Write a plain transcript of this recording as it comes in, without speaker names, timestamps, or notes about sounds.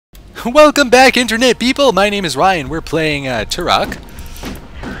Welcome back, internet people! My name is Ryan. We're playing Turok.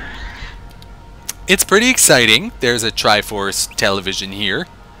 It's pretty exciting. There's a Triforce television here.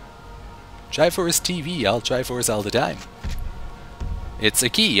 Triforce TV. I'll Triforce all the time. It's a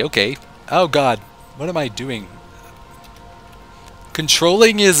key. Okay. Oh god. What am I doing?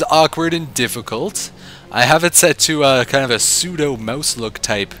 Controlling is awkward and difficult. I have it set to kind of a pseudo mouse look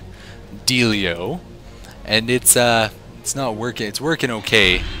type dealio. And it's not working. It's working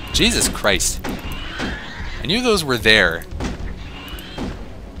okay. Jesus Christ. I knew those were there.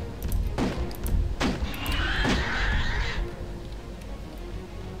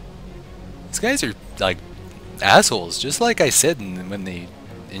 These guys are like assholes, just like I said when they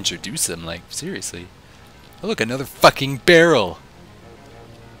introduced them, like seriously. Oh look, another fucking barrel.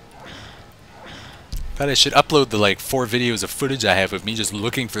 Thought I should upload the like 4 videos of footage I have of me just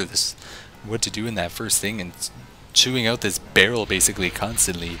looking for this, what to do in that first thing, and chewing out this barrel basically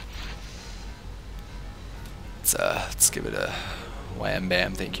constantly. Let's give it a wham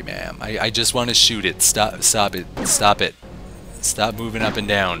bam, thank you ma'am. I just want to shoot it. Stop it. Stop it. Stop moving up and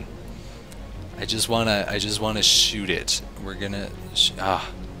down. I just wanna shoot it. We're gonna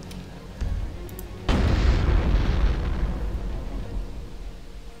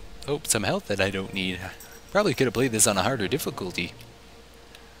Oh, some health that I don't need. Probably could have played this on a harder difficulty.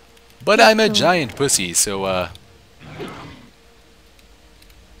 But I'm a giant pussy, so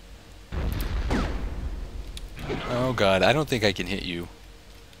oh god, I don't think I can hit you.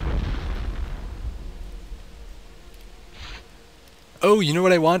 Oh, you know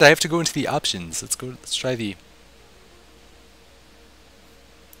what I want? I have to go into the options. Let's try the...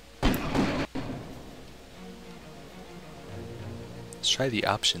 Let's try the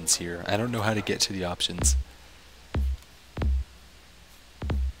options here. I don't know how to get to the options.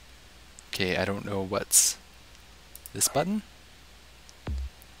 Okay, I don't know what's... This button?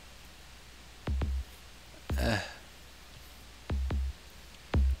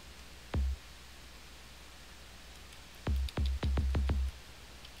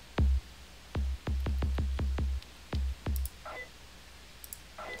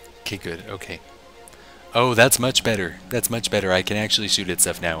 Okay, good. Okay. Oh, that's much better. That's much better. I can actually shoot at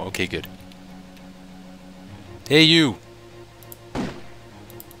stuff now. Okay, good. Hey, you!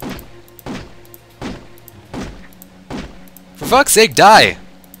 For fuck's sake, die!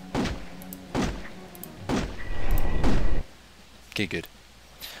 Okay, good.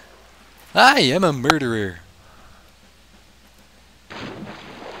 I am a murderer.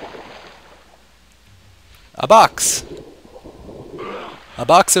 A box! A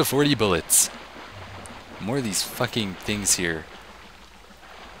box of 40 bullets. More of these fucking things here.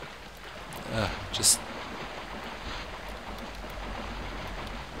 Just...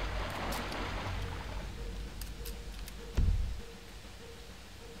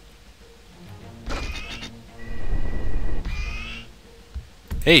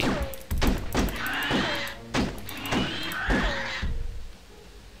 Hey!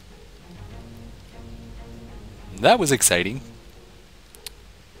 That was exciting.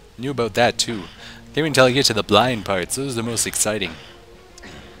 Knew about that too. Can't wait until I get to the blind parts. Those are the most exciting.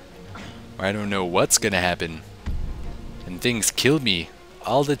 Where I don't know what's gonna happen. And things kill me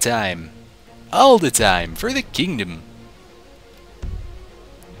all the time. All the time! For the kingdom!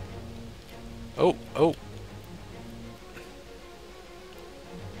 Oh, oh.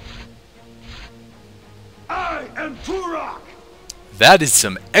 I am Turok! That is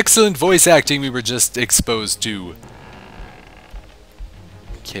some excellent voice acting we were just exposed to.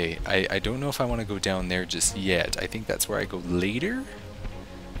 Okay, I don't know if I want to go down there just yet. I think that's where I go later.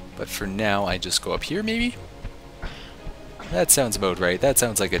 But for now, I just go up here, maybe? That sounds about right. That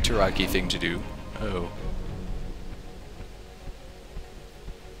sounds like a Turok-y thing to do. Oh.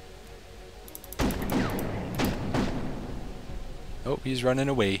 Oh, he's running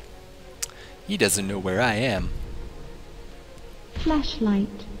away. He doesn't know where I am. Flashlight.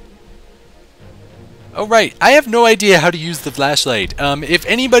 Oh right, I have no idea how to use the flashlight. If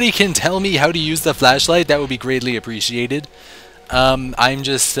anybody can tell me how to use the flashlight, that would be greatly appreciated. I'm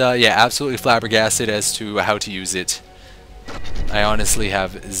just, yeah, absolutely flabbergasted as to how to use it. I honestly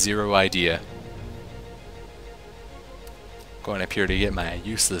have zero idea. Going up here to get my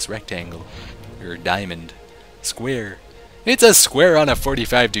useless rectangle. Or diamond. Square. It's a square on a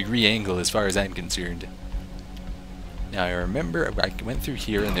 45-degree angle as far as I'm concerned. Now I remember I went through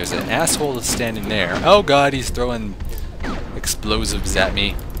here and there's an asshole standing there. Oh god, he's throwing explosives at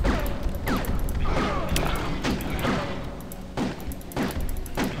me.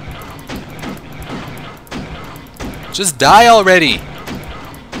 Just die already!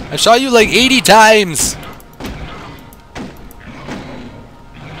 I shot you like 80 times!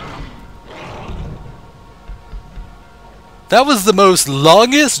 That was the most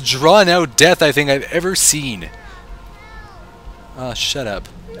longest drawn out death I think I've ever seen. Oh, shut up.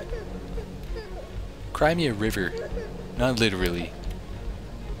 Cry me a river. Not literally.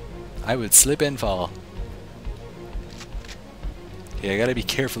 I would slip and fall. Okay, I gotta be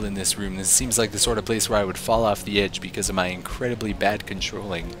careful in this room. This seems like the sort of place where I would fall off the edge because of my incredibly bad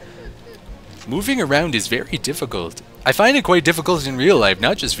controlling. Moving around is very difficult. I find it quite difficult in real life,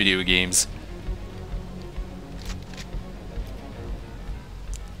 not just video games.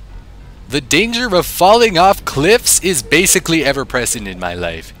 The danger of falling off cliffs is basically ever present in my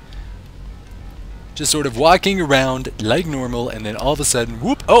life. Just sort of walking around like normal and then all of a sudden,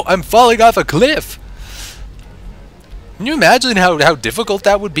 whoop, oh, I'm falling off a cliff! Can you imagine how difficult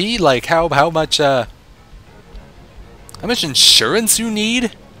that would be? Like how much insurance you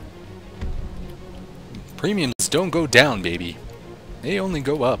need? Premiums don't go down, baby. They only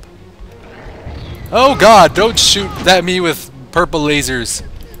go up. Oh god, don't shoot at me with purple lasers.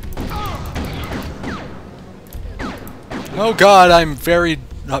 Oh god, I'm very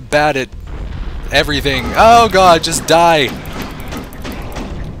bad at everything. Oh god, just die.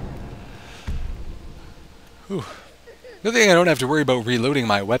 Whew. Good thing I don't have to worry about reloading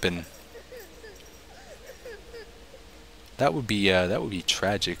my weapon. That would be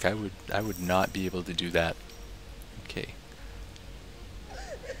tragic. I would not be able to do that. Okay.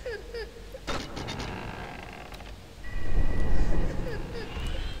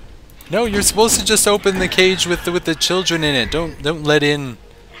 No, you're supposed to just open the cage with the children in it. Don't let in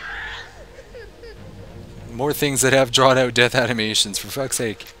more things that have drawn out death animations, for fuck's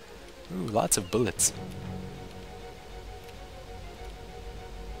sake. Ooh, lots of bullets.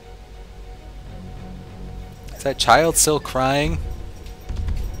 Is that child still crying?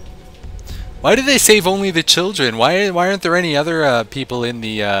 Why did they save only the children? Why aren't there any other people in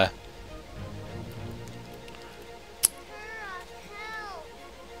the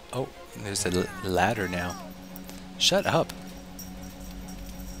Oh, there's a ladder now. Shut up.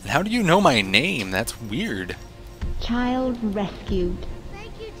 And how do you know my name? That's weird. Child rescued.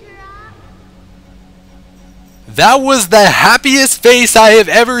 Thank you, Turok. That was the happiest face I have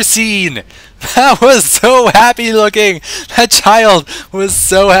ever seen. That was so happy looking. That child was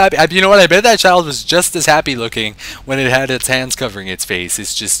so happy. You know what? I bet that child was just as happy looking when it had its hands covering its face.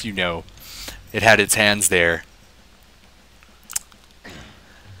 It's just, you know, it had its hands there.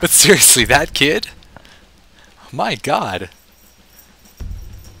 But seriously, that kid? My god.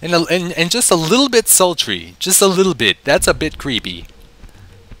 And just a little bit sultry. Just a little bit. That's a bit creepy.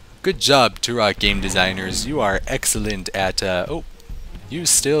 Good job, Turok game designers. You are excellent at, oh, you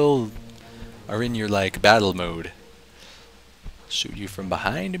still are in your, like, battle mode. Shoot you from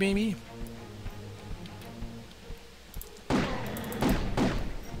behind, maybe?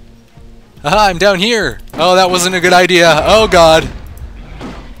 Aha, I'm down here! Oh, that wasn't a good idea. Oh, God.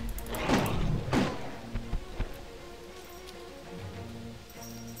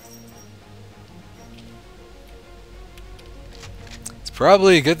 It's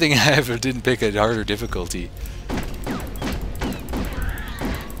probably a good thing I didn't pick a harder difficulty.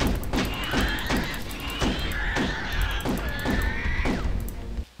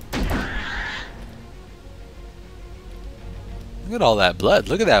 Look at all that blood.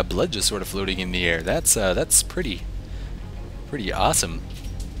 Look at that blood just sort of floating in the air. That's pretty awesome.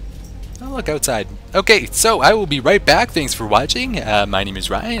 Oh, look outside. Okay, so I will be right back. Thanks for watching. My name is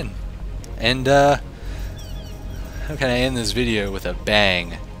Ryan. And, how can I end this video with a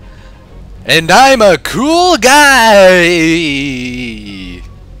bang? And I'm a cool guy!